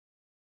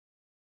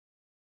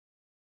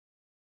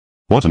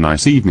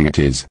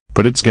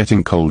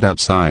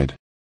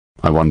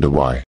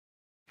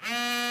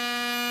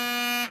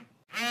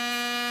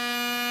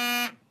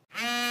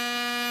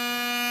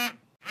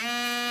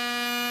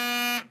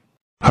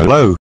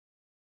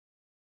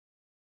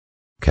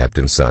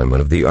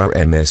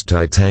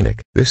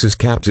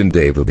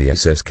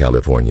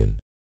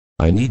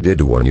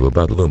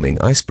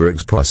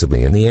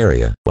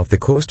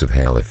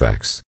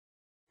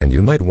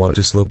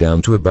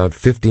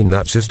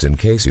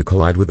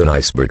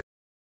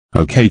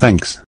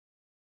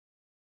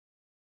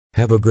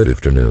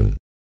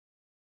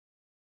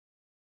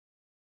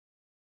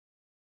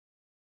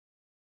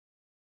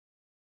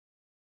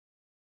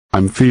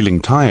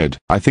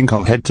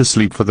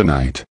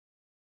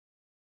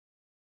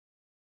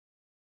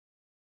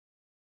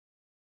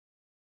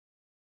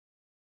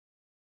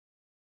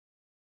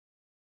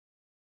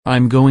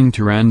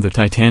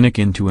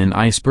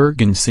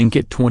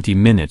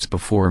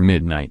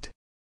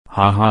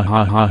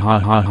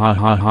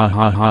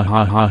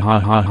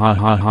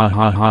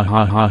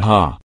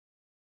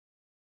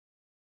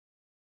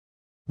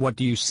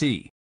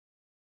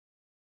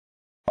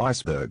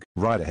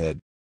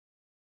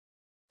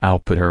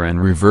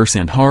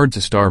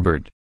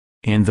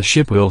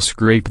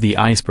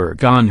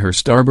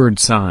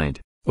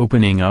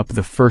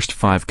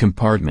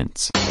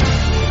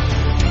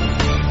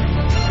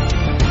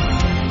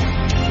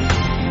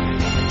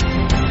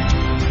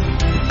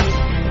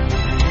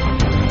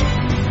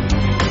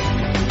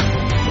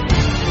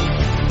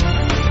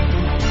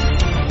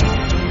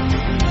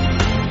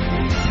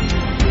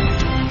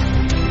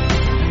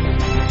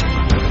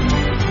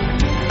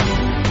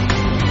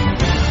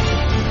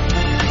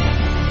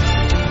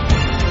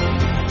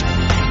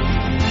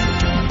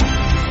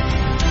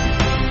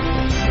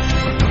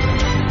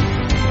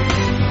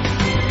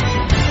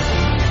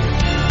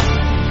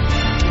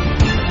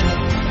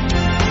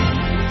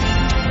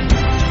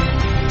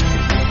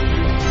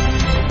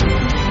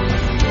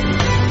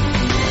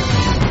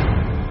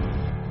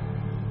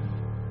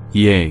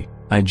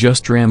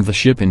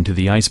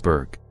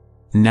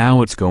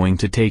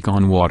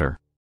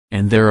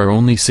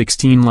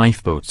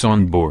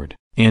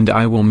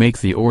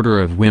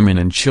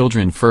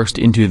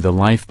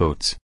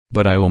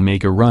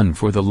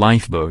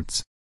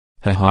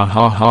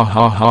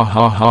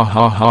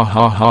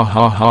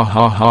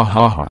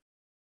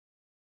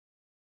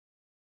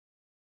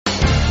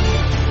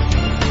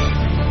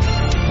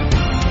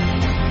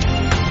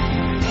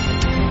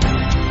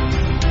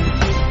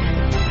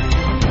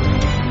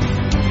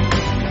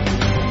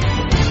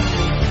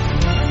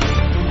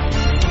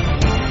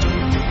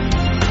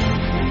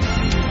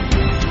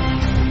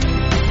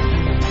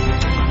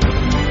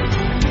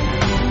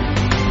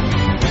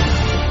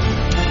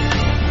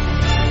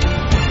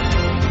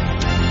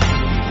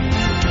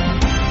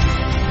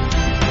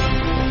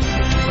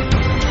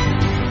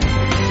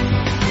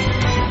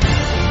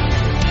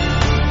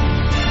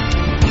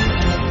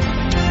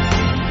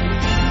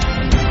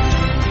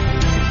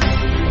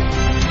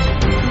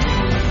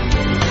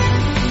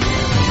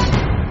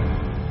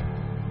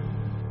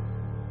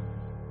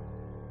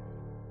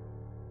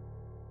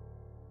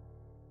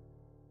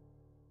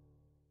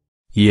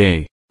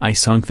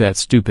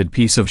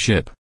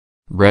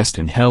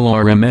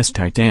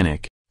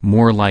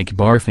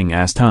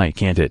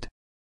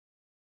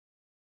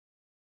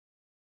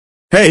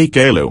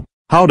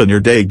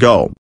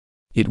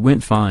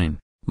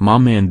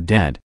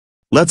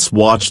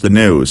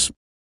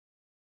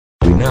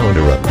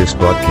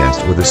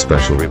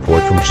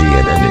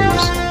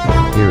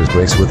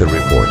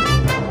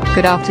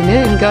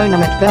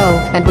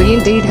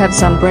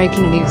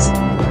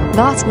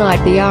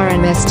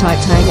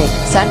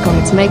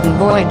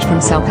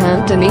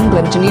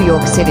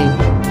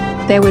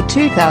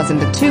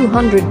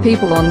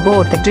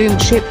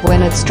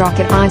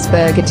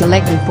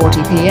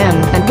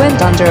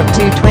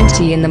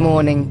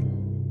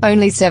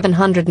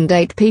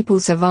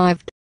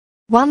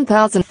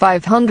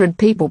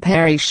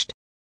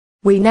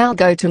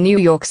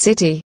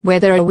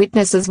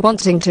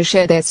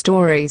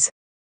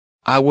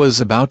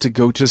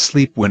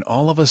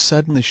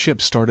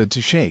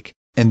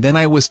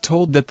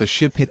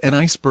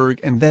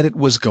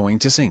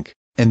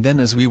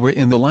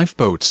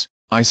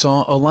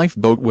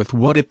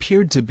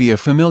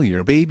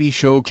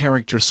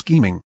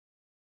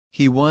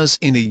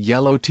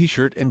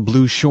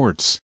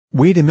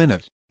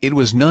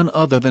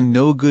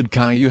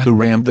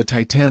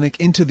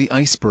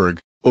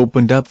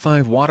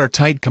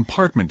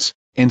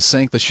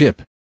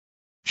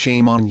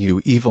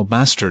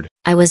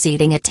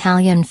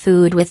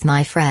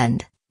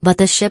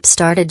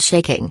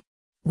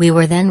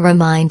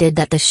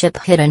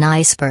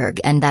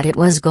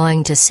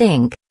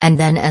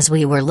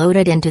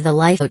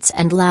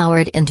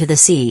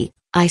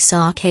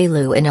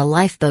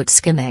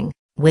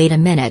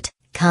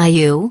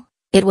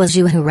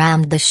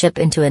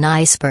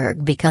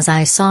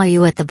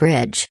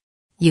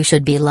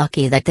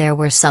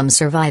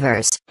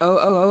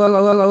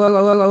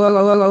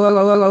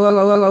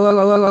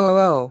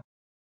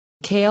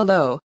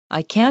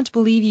I can't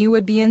believe you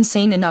would be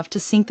insane enough to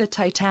sink the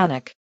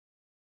Titanic.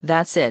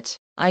 That's it.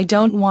 I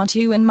don't want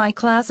you in my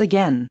class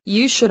again.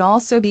 You should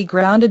also be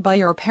grounded by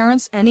your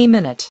parents any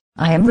minute.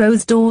 I am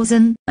Rose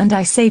Dawson, and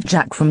I saved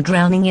Jack from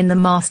drowning in the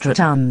master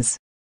tons.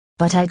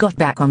 But I got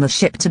back on the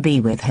ship to be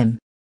with him.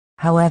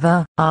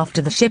 However,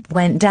 after the ship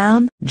went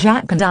down,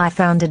 Jack and I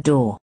found a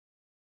door.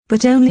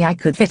 But only I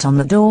could fit on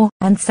the door,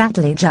 and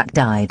sadly Jack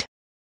died.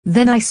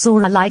 Then I saw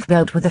a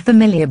lifeboat with a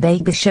familiar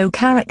baby show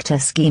character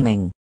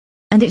scheming.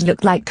 And it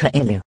looked like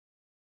Caillou.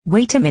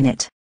 Wait a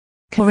minute.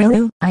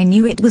 Caillou, I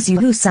knew it was you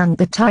who sank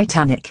the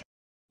Titanic.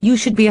 You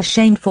should be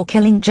ashamed for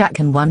killing Jack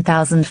and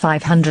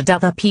 1,500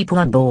 other people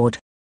on board.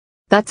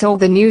 That's all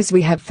the news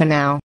we have for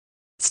now.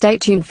 Stay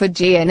tuned for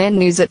GNN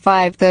News at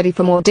 5:30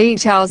 for more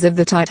details of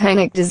the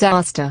Titanic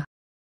disaster.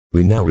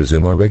 We now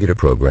resume our regular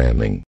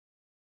programming.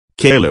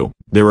 Caillou,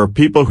 there are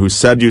people who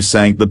said you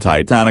sank the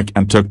Titanic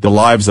and took the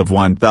lives of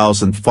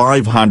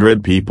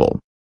 1,500 people.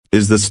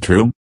 Is this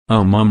true?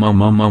 Oh mum.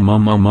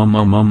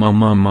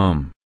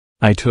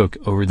 I took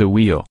over the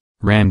wheel,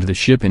 rammed the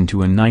ship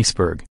into an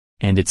iceberg,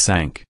 and it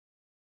sank.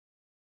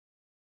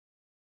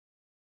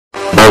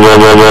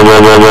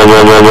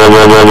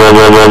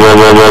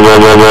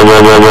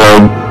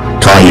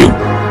 Caillou,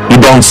 you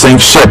don't sink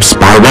ships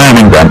by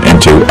ramming them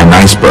into an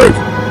iceberg.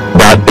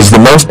 That is the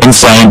most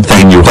insane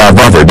thing you have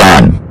ever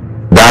done.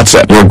 That's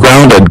it. You're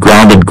grounded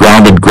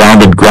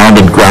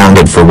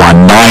for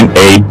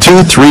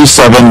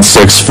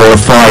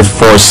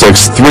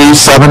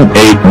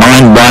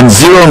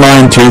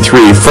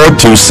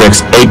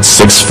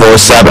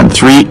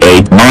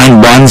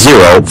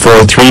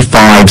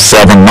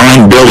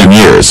billion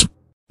years.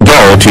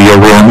 Go to your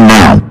room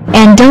now.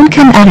 And don't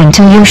come out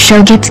until your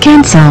show gets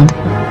cancelled.